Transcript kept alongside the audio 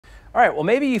All right, well,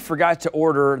 maybe you forgot to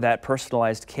order that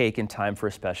personalized cake in time for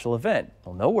a special event.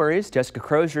 Well, no worries. Jessica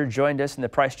Crozier joined us in the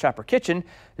Price Chopper kitchen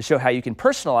to show how you can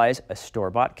personalize a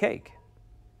store-bought cake.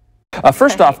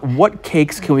 First off, what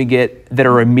cakes can we get that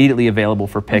are immediately available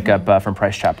for pickup from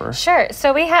Price Chopper? Sure.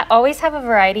 So we always have a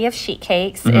variety of sheet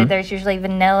cakes. There's usually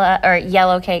vanilla or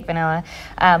yellow cake, vanilla,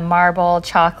 marble,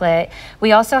 chocolate.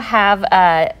 We also have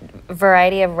a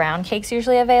variety of round cakes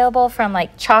usually available, from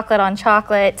like chocolate on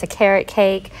chocolate to carrot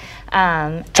cake.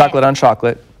 Chocolate on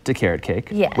chocolate to carrot cake.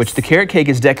 Yes. Which the carrot cake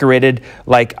is decorated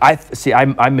like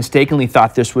I mistakenly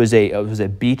thought this was a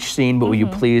beach scene, but will you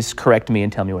please correct me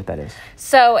and tell me what that is?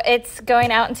 So it's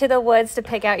going out into the woods to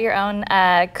pick out your own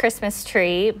Christmas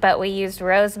tree, but we used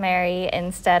rosemary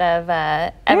instead of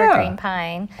evergreen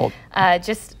pine. Well,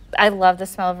 I love the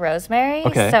smell of rosemary,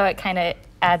 so it kind of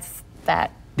adds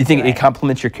that. Do you think it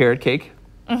complements your carrot cake?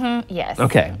 Yes.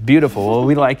 Okay, beautiful. Well,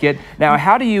 we like it. Now,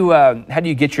 how do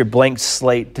you get your blank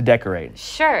slate to decorate?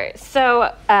 Sure.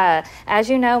 So, as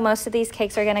you know, most of these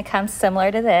cakes are going to come similar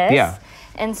to this. Yeah.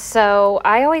 And so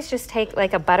I always just take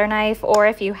like a butter knife, or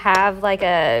if you have like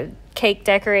a cake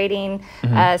decorating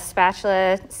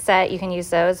spatula set, you can use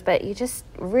those. But you just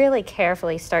really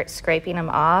carefully start scraping them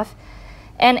off.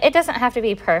 And it doesn't have to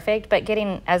be perfect, but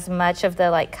getting as much of the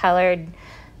like colored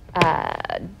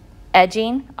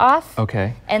edging off.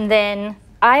 Okay. And then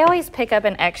I always pick up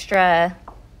an extra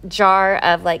jar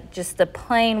of like just the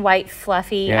plain white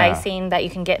fluffy icing that you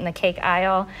can get in the cake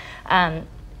aisle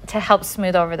to help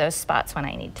smooth over those spots when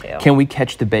I need to. Can we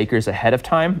catch the bakers ahead of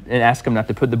time and ask them not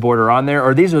to put the border on there?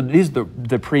 Or these are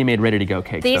the pre-made ready-to-go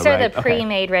cakes? These are the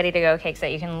pre-made ready-to-go cakes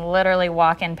that you can literally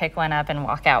walk in, pick one up, and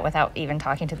walk out without even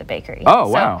talking to the bakery. Oh,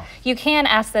 wow. You can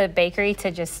ask the bakery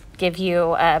to just give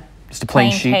you just a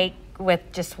plain sheet cake with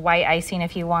just white icing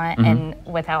if you want, and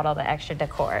without all the extra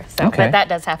decor. So, but that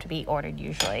does have to be ordered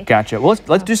usually. Gotcha. Well,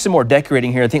 let's do some more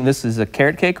decorating here. I think this is a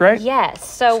carrot cake, right? Yes.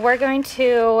 So we're going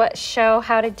to show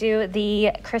how to do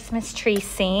the Christmas tree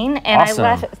scene. And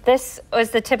awesome. This was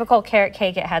the typical carrot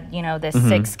cake. It had, you know, the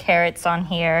 6 carrots on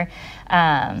here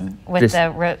with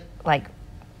the like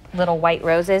little white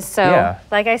roses. So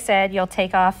like I said, you'll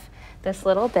take off this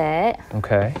little bit.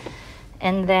 Okay.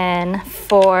 And then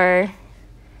for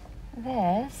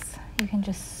this, you can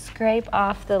just scrape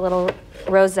off the little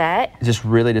rosette. Just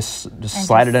really just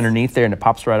slide it underneath there and it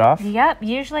pops right off? Yep.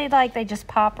 Usually like they just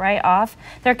pop right off.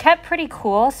 They're kept pretty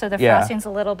cool, so the frosting's a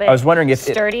little bit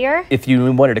sturdier. If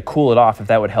you wanted to cool it off, if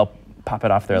that would help pop it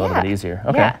off there a little bit easier.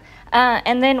 Okay. Yeah.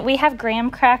 And then we have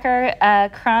graham cracker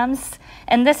crumbs,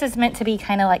 and this is meant to be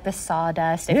kind of like the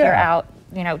sawdust if you're out,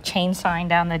 you know, chainsawing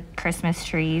down the Christmas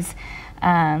trees.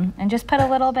 And just put a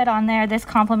little bit on there. This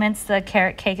complements the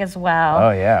carrot cake as well. Oh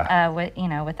yeah.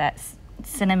 With that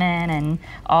cinnamon and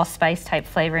allspice type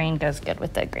flavoring, goes good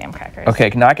with the graham crackers. Okay,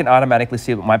 now I can automatically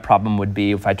see what my problem would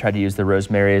be if I tried to use the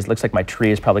rosemary. It looks like my tree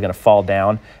is probably going to fall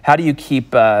down. How do you keep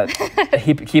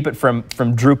keep it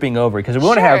from drooping over? Because we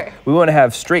want to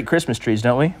have straight Christmas trees,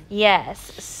 don't we? Yes.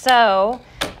 So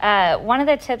one of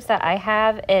the tips that I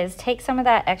have is take some of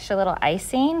that extra little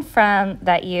icing from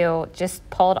that you just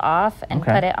pulled off and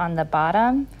put it on the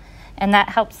bottom, and that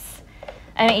helps.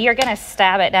 I mean, you're going to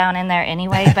stab it down in there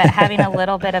anyway, but having a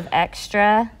little bit of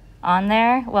extra on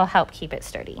there will help keep it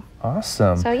sturdy.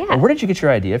 Awesome. So yeah. Well, where did you get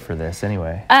your idea for this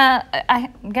anyway?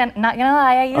 I'm not gonna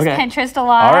lie, I use Pinterest a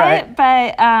lot. All right.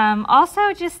 But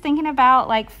also just thinking about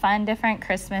like fun different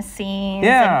Christmas scenes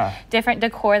and different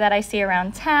decor that I see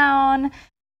around town.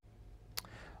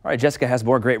 All right, Jessica has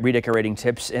more great redecorating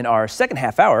tips in our second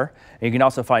half hour. And you can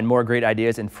also find more great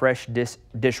ideas and fresh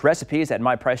dish recipes at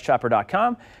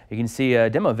mypricechopper.com. You can see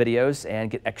demo videos and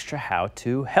get extra how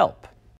to help.